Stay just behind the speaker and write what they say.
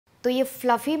तो ये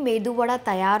फ्लफ़ी मेदू वड़ा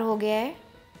तैयार हो गया है।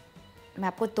 मैं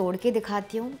आपको तोड़ के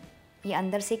दिखाती हूँ। ये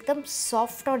अंदर से एकदम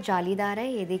सॉफ्ट और जालीदार है,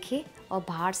 ये देखिए, और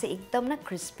बाहर से एकदम ना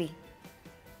क्रिस्पी।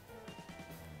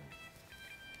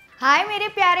 हाय मेरे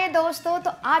प्यारे दोस्तों,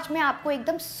 तो आज मैं आपको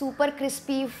एकदम सुपर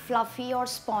क्रिस्पी, फ्लफ़ी और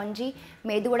स्पॉन्जी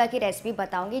मेदू वड़ा की रेसिपी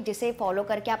बताऊंगी, जिसे फॉलो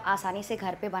करके आप आसानी से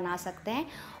घर पे बना सकते हैं।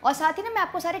 और साथ ही ना मैं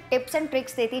आपको सारे टिप्स एंड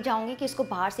ट्रिक्स देती जाऊंगी कि इसको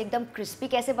बाहर से एकदम क्रिस्पी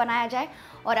कैसे बनाया जाए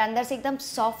और अंदर से एकदम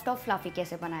सॉफ्ट और फ्लफ़ी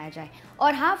कैसे बनाया जाए।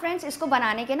 और हाँ फ्रेंड्स, इसको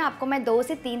बनाने के ना आपको मैं 2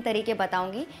 से 3 तरीके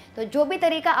बताऊँगी, तो जो भी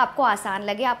तरीका आपको आसान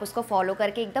लगे आप उसको फॉलो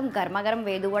करके एकदम गर्मा गर्म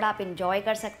मेदू वड़ा आप इंजॉय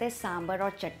कर सकते हैं सांभर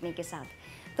और चटनी के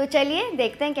साथ। तो चलिए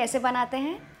देखते हैं कैसे बनाते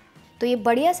हैं। तो ये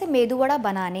बढ़िया से मेदू वड़ा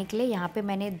बनाने के लिए यहाँ पे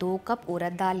मैंने 2 कप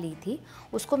उड़द दाल ली थी।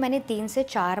 उसको मैंने 3 से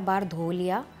 4 बार धो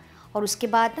लिया और उसके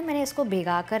बाद ना मैंने इसको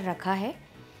भिगा कर रखा है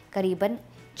करीबन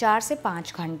 4 से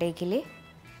 5 घंटे के लिए।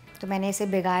 तो मैंने इसे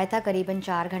भिगाया था करीबन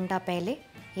 4 घंटा पहले।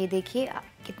 ये देखिए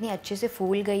कितनी अच्छे से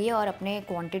फूल गई है और अपने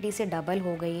क्वांटिटी से डबल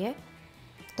हो गई है।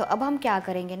 तो अब हम क्या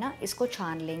करेंगे ना, इसको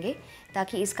छान लेंगे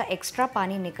ताकि इसका एक्स्ट्रा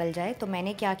पानी निकल जाए। तो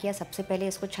मैंने क्या किया, सबसे पहले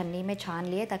इसको छन्नी में छान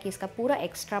लिए ताकि इसका पूरा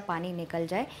एक्स्ट्रा पानी निकल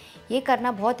जाए। ये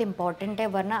करना बहुत इंपॉर्टेंट है,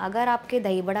 वरना अगर आपके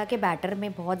दही बड़ा के बैटर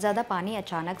में बहुत ज़्यादा पानी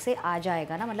अचानक से आ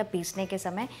जाएगा ना, मतलब पीसने के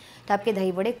समय, तो आपके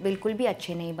दही बड़े बिल्कुल भी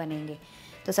अच्छे नहीं बनेंगे।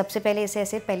 तो सबसे पहले इसे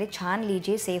ऐसे पहले छान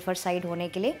लीजिए सेफ़र साइड होने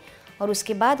के लिए। और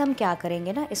उसके बाद हम क्या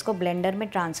करेंगे ना, इसको ब्लेंडर में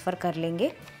ट्रांसफ़र कर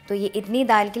लेंगे। तो ये इतनी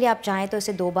दाल के लिए आप चाहें तो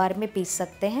इसे 2 बार में पीस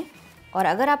सकते हैं। और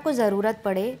अगर आपको ज़रूरत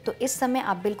पड़े तो इस समय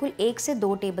आप बिल्कुल 1 से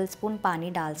 2 टेबलस्पून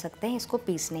पानी डाल सकते हैं इसको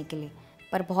पीसने के लिए।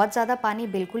 पर बहुत ज़्यादा पानी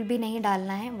बिल्कुल भी नहीं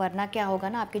डालना है, वरना क्या होगा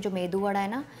ना, आपके जो मेदू वड़ा है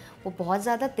ना, वो बहुत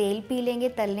ज़्यादा तेल पी लेंगे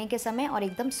तलने के समय और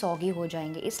एकदम सौगी हो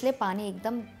जाएंगे। इसलिए पानी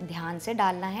एकदम ध्यान से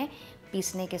डालना है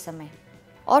पीसने के समय।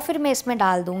 और फिर मैं इसमें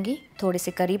डाल दूँगी थोड़े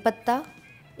से करी पत्ता,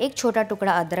 1 छोटा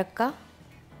टुकड़ा अदरक का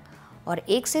और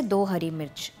 1 से 2 हरी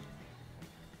मिर्च,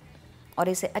 और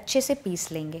इसे अच्छे से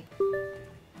पीस लेंगे।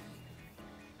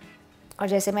 और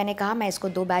जैसे मैंने कहा, मैं इसको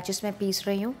 2 बैचेस में पीस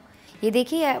रही हूँ। ये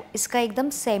देखिए इसका एकदम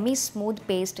सेमी स्मूथ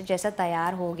पेस्ट जैसा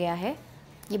तैयार हो गया है।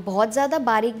 ये बहुत ज़्यादा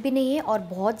बारीक भी नहीं है और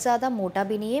बहुत ज़्यादा मोटा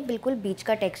भी नहीं है, बिल्कुल बीच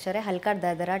का टेक्सचर है, हल्का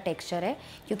दरदरा टेक्सचर है,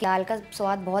 क्योंकि दाल का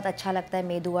स्वाद बहुत अच्छा लगता है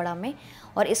मेदू वड़ा में।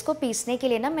 और इसको पीसने के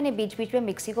लिए ना मैंने बीच बीच में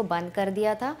मिक्सी को बंद कर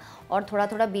दिया था और थोड़ा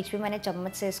थोड़ा बीच में मैंने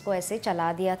चम्मच से इसको ऐसे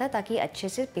चला दिया था ताकि अच्छे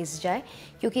से पीस जाए,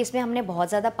 क्योंकि इसमें हमने बहुत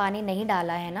ज़्यादा पानी नहीं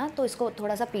डाला है ना, तो इसको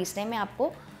थोड़ा सा पीसने में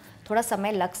आपको थोड़ा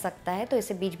समय लग सकता है। तो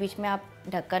इसे बीच बीच में आप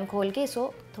ढक्कन खोल के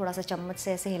इसको थोड़ा सा चम्मच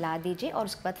से ऐसे हिला दीजिए और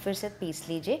उसके बाद फिर से पीस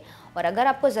लीजिए। और अगर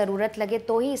आपको ज़रूरत लगे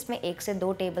तो ही इसमें 1 से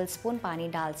 2 टेबलस्पून पानी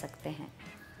डाल सकते हैं।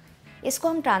 इसको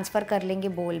हम ट्रांसफ़र कर लेंगे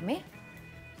बोल में।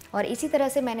 और इसी तरह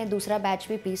से मैंने दूसरा बैच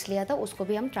भी पीस लिया था, उसको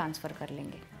भी हम ट्रांसफ़र कर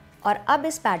लेंगे। और अब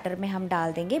इस बैटर में हम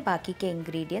डाल देंगे बाकी के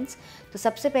इंग्रेडिएंट्स। तो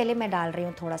सबसे पहले मैं डाल रही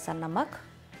हूँ थोड़ा सा नमक,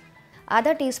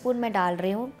 आधा टीस्पून मैं डाल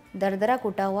रही हूँ दरदरा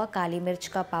कुटा हुआ काली मिर्च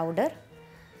का पाउडर,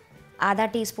 आधा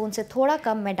टीस्पून से थोड़ा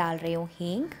कम मैं डाल रही हूँ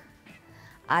हींग,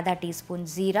 आधा टीस्पून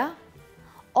जीरा,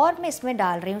 और मैं इसमें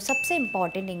डाल रही हूँ सबसे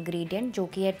इम्पॉर्टेंट इंग्रेडिएंट जो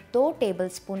कि है 2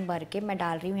 टेबलस्पून भर के मैं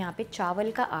डाल रही हूँ यहाँ पे चावल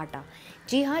का आटा।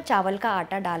 जी हाँ, चावल का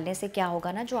आटा डालने से क्या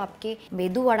होगा ना, जो आपके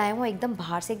मेदू वड़ा है वो एकदम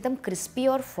बाहर से एकदम क्रिस्पी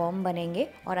और फर्म बनेंगे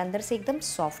और अंदर से एकदम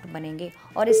सॉफ्ट बनेंगे।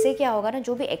 और इससे क्या होगा ना,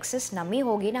 जो भी एक्सेस नमी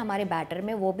होगी ना हमारे बैटर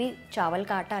में, वो भी चावल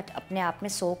का आटा अपने आप में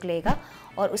सोख लेगा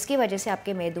और उसकी वजह से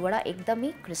आपके मेदू वड़ा एकदम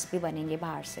ही क्रिस्पी बनेंगे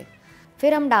बाहर से।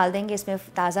 फिर हम डाल देंगे इसमें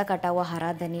ताज़ा कटा हुआ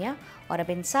हरा धनिया और अब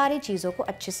इन सारी चीज़ों को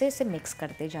अच्छे से इसे मिक्स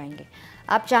करते जाएंगे।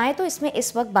 आप चाहें तो इसमें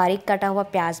इस वक्त बारीक कटा हुआ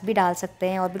प्याज भी डाल सकते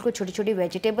हैं और बिल्कुल छोटी छोटी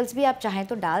वेजिटेबल्स भी आप चाहें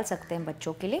तो डाल सकते हैं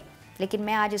बच्चों के लिए, लेकिन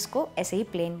मैं आज इसको ऐसे ही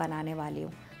प्लेन बनाने वाली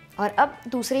हूँ। और अब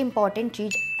दूसरी इम्पॉर्टेंट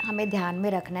चीज़ हमें ध्यान में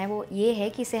रखना है, वो ये है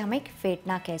कि इसे हमें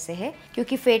फेंटना कैसे है,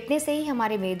 क्योंकि फेंटने से ही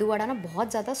हमारे मेदू वड़ा ना बहुत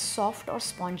ज़्यादा सॉफ्ट और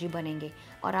स्पॉन्जी बनेंगे।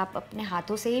 और आप अपने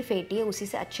हाथों से ही फेंटिए, उसी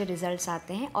से अच्छे रिजल्ट्स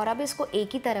आते हैं। और अब इसको एक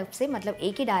ही तरफ से, मतलब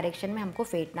एक ही डायरेक्शन में हमको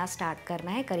फेंटना स्टार्ट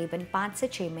करना है करीबन 5 से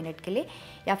 6 मिनट के लिए,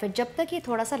 या फिर जब तक ये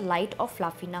थोड़ा सा लाइट और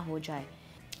फ्लफी ना हो जाए।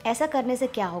 ऐसा करने से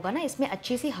क्या होगा ना, इसमें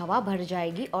अच्छी सी हवा भर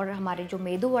जाएगी और हमारे जो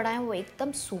मेदू वड़ा है वो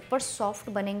एकदम सुपर सॉफ्ट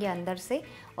बनेंगे अंदर से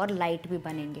और लाइट भी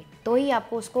बनेंगे। तो ही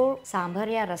आपको उसको सांभर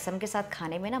या रसम के साथ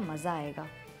खाने में ना मज़ा आएगा।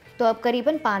 तो अब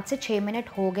करीबन 5 से 6 मिनट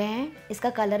हो गए हैं। इसका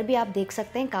कलर भी आप देख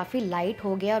सकते हैं काफ़ी लाइट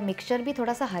हो गया और मिक्सचर भी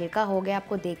थोड़ा सा हल्का हो गया,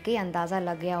 आपको देख के ही अंदाज़ा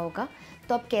लग गया होगा।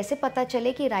 तो अब कैसे पता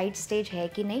चले कि राइट स्टेज है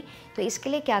कि नहीं, तो इसके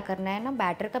लिए क्या करना है ना,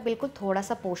 बैटर का बिल्कुल थोड़ा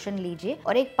सा पोर्शन लीजिए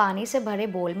और एक पानी से भरे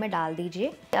बोल में डाल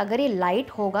दीजिए। अगर ये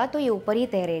लाइट होगा तो ये ऊपर ही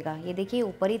तैरेगा। ये देखिए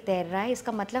ऊपर ही तैर रहा है,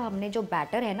 इसका मतलब हमने जो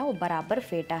बैटर है ना वो बराबर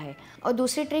फेंटा है। और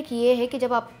दूसरी ट्रिक ये है कि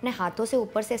जब आप अपने हाथों से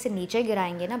ऊपर से ऐसे नीचे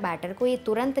गिराएंगे ना बैटर को, ये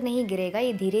तुरंत नहीं गिरेगा,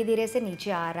 ये धीरे धीरे से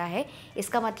नीचे आ रहा है।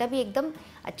 इसका मतलब ये एकदम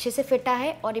अच्छे से फिटा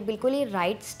है और ये बिल्कुल ही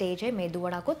राइट स्टेज है मेदू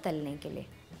वड़ा को तलने के लिए।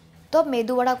 तो अब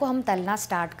मेदू वड़ा को हम तलना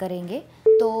स्टार्ट करेंगे।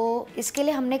 तो इसके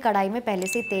लिए हमने कढ़ाई में पहले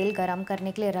से तेल गरम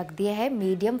करने के लिए रख दिया है,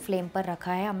 मीडियम फ्लेम पर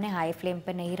रखा है, हमने हाई फ्लेम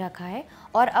पर नहीं रखा है।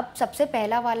 और अब सबसे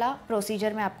पहला वाला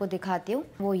प्रोसीजर मैं आपको दिखाती हूँ,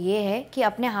 वो ये है कि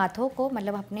अपने हाथों को,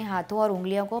 मतलब अपने हाथों और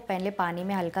उंगलियों को पहले पानी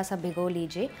में हल्का सा भिगो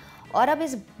लीजिए। और अब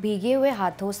इस भीगे हुए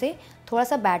हाथों से थोड़ा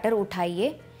सा बैटर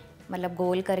उठाइए, मतलब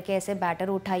गोल करके ऐसे बैटर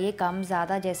उठाइए, कम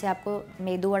ज़्यादा, जैसे आपको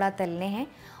मेदू वड़ा तलने हैं।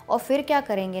 और फिर क्या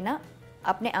करेंगे ना,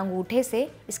 अपने अंगूठे से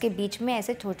इसके बीच में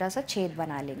ऐसे छोटा सा छेद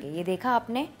बना लेंगे, ये देखा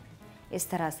आपने, इस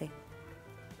तरह से।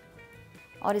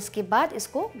 और इसके बाद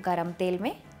इसको गरम तेल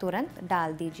में तुरंत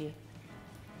डाल दीजिए।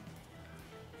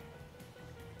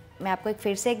 मैं आपको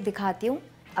फिर से एक दिखाती हूँ।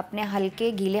 अपने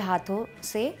हल्के गीले हाथों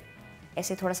से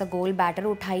ऐसे थोड़ा सा गोल बैटर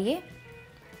उठाइए,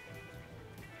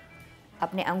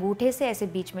 अपने अंगूठे से ऐसे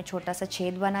बीच में छोटा सा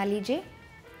छेद बना लीजिए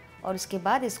और उसके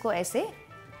बाद इसको ऐसे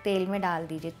तेल में डाल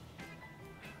दीजिए।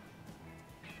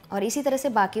 और इसी तरह से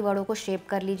बाकी वड़ों को शेप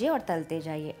कर लीजिए और तलते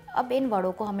जाइए। अब इन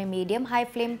वड़ों को हमें मीडियम हाई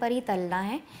फ्लेम पर ही तलना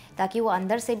है, ताकि वो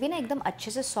अंदर से भी ना एकदम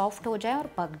अच्छे से सॉफ्ट हो जाए और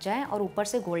पक जाए और ऊपर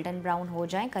से गोल्डन ब्राउन हो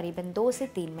जाए, करीबन 2 से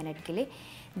 3 मिनट के लिए।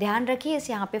 ध्यान रखिए इस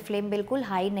यहाँ पे फ्लेम बिल्कुल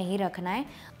हाई नहीं रखना है,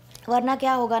 वरना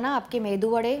क्या होगा ना, आपके मेदू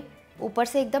वड़े ऊपर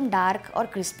से एकदम डार्क और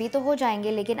क्रिस्पी तो हो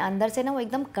जाएंगे, लेकिन अंदर से ना वो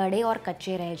एकदम कड़े और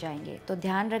कच्चे रह जाएंगे। तो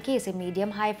ध्यान रखिए इसे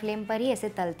मीडियम हाई फ्लेम पर ही ऐसे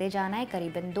तलते जाना है,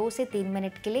 करीबन 2 से 3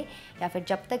 मिनट के लिए, या फिर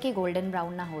जब तक कि गोल्डन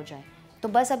ब्राउन ना हो जाए। तो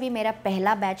बस अभी मेरा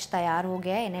पहला बैच तैयार हो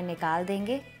गया है, इन्हें निकाल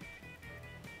देंगे।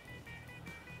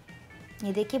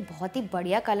 ये देखिए बहुत ही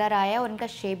बढ़िया कलर आया है और इनका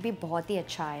शेप भी बहुत ही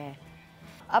अच्छा आया है।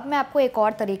 अब मैं आपको एक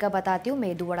और तरीका बताती हूँ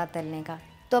मेदू वड़ा तलने का।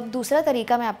 तो अब दूसरा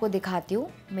तरीका मैं आपको दिखाती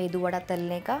हूँ मेदू वड़ा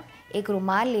तलने का। एक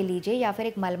रुमाल ले लीजिए या फिर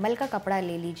एक मलमल का कपड़ा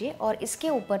ले लीजिए और इसके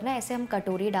ऊपर ना ऐसे हम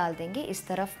कटोरी डाल देंगे इस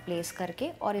तरफ प्लेस करके,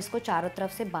 और इसको चारों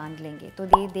तरफ से बांध लेंगे। तो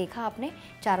ये देखा आपने,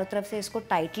 चारों तरफ से इसको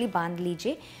टाइटली बांध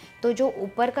लीजिए। तो जो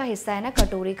ऊपर का हिस्सा है ना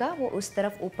कटोरी का, वो उस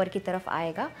तरफ ऊपर की तरफ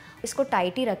आएगा। इसको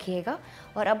टाइट ही रखिएगा।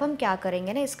 और अब हम क्या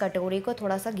करेंगे ना, इस कटोरी को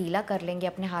थोड़ा सा गीला कर लेंगे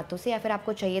अपने हाथों से, या फिर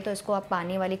आपको चाहिए तो इसको आप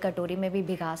पानी वाली कटोरी में भी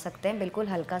भिगा सकते हैं, बिल्कुल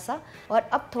हल्का सा। और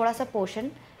अब थोड़ा सा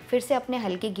पोर्शन फिर से अपने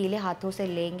हल्के गीले हाथों से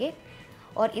लेंगे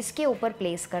और इसके ऊपर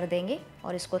प्लेस कर देंगे।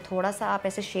 और इसको थोड़ा सा आप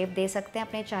ऐसे शेप दे सकते हैं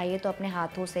अपने, चाहिए तो अपने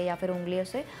हाथों से या फिर उंगलियों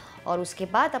से। और उसके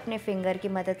बाद अपने फिंगर की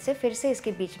मदद से फिर से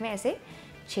इसके बीच में ऐसे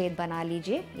छेद बना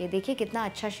लीजिए। ये देखिए कितना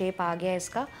अच्छा शेप आ गया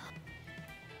इसका।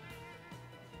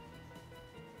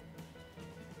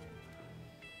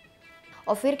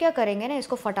 और फिर क्या करेंगे ना,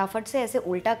 इसको फटाफट से ऐसे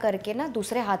उल्टा करके ना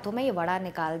दूसरे हाथों में ये वड़ा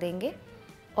निकाल देंगे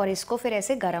और इसको फिर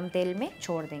ऐसे गरम तेल में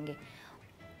छोड़ देंगे।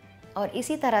 और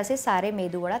इसी तरह से सारे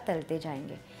मेदू वड़ा तलते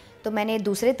जाएंगे। तो मैंने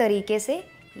दूसरे तरीके से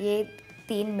ये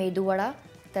 3 मेदू वड़ा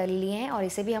तल लिए हैं और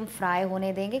इसे भी हम फ्राई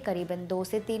होने देंगे करीबन 2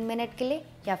 से 3 मिनट के लिए,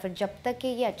 या फिर जब तक कि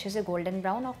ये अच्छे से गोल्डन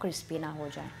ब्राउन और क्रिस्पी ना हो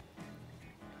जाए।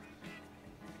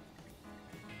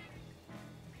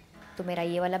 तो मेरा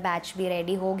ये वाला बैच भी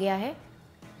रेडी हो गया है।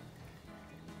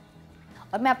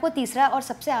 और मैं आपको तीसरा और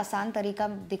सबसे आसान तरीका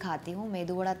दिखाती हूँ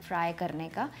मेदू वड़ा फ्राई करने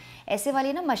का। ऐसे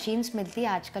वाली ना मशीन्स मिलती है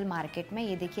आजकल मार्केट में।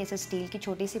 ये देखिए ऐसे स्टील की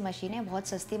छोटी सी मशीन है, बहुत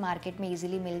सस्ती, मार्केट में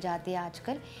इजीली मिल जाती है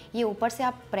आजकल। ये ऊपर से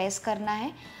आप प्रेस करना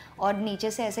है और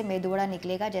नीचे से ऐसे मेदू वड़ा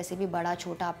निकलेगा, जैसे भी बड़ा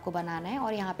छोटा आपको बनाना है।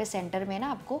 और यहाँ पे सेंटर में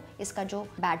ना आपको इसका जो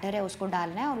बैटर है उसको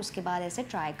डालना है और उसके बाद ऐसे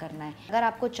ट्राई करना है। अगर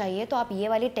आपको चाहिए तो आप ये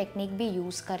वाली टेक्निक भी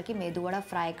यूज़ करके मेदू वड़ा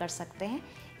फ्राई कर सकते हैं,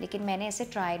 लेकिन मैंने इसे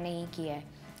ट्राई नहीं किया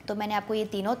है। तो मैंने आपको ये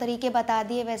तीनों तरीके बता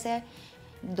दिए। वैसे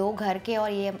 2 घर के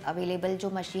और ये अवेलेबल जो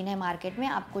मशीन है मार्केट में,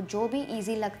 आपको जो भी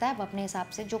इजी लगता है आप अपने हिसाब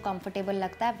से जो कंफर्टेबल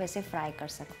लगता है वैसे फ्राई कर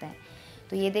सकते हैं।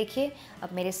 तो ये देखिए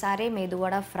अब मेरे सारे मेदू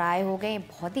वड़ा फ्राई हो गए,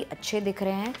 बहुत ही अच्छे दिख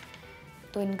रहे हैं।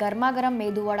 तो इन गर्मा गर्म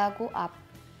मेदू वड़ा को आप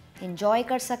इंजॉय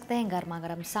कर सकते हैं गर्मा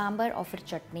गर्म सांबर और फिर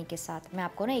चटनी के साथ। मैं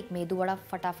आपको ना एक मेदू वड़ा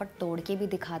फटाफट तोड़ के भी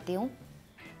दिखाती हूँ।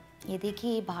 ये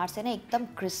देखिए ये बाहर से ना एकदम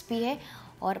क्रिस्पी है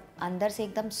और अंदर से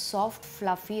एकदम सॉफ्ट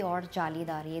फ्लफ़ी और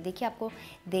जालीदार। ये देखिए आपको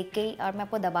देख के ही, और मैं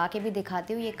आपको दबा के भी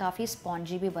दिखाती हूँ, ये काफ़ी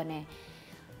स्पॉन्जी भी बने हैं।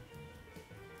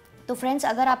 तो फ्रेंड्स,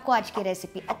 अगर आपको आज की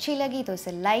रेसिपी अच्छी लगी तो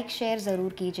इसे लाइक शेयर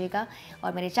ज़रूर कीजिएगा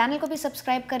और मेरे चैनल को भी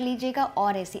सब्सक्राइब कर लीजिएगा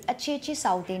और ऐसी अच्छी अच्छी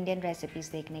साउथ इंडियन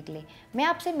रेसिपीज़ देखने के लिए। मैं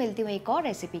आपसे मिलती हूँ एक और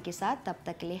रेसिपी के साथ, तब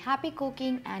तक के लिए happy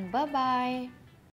cooking and bye bye.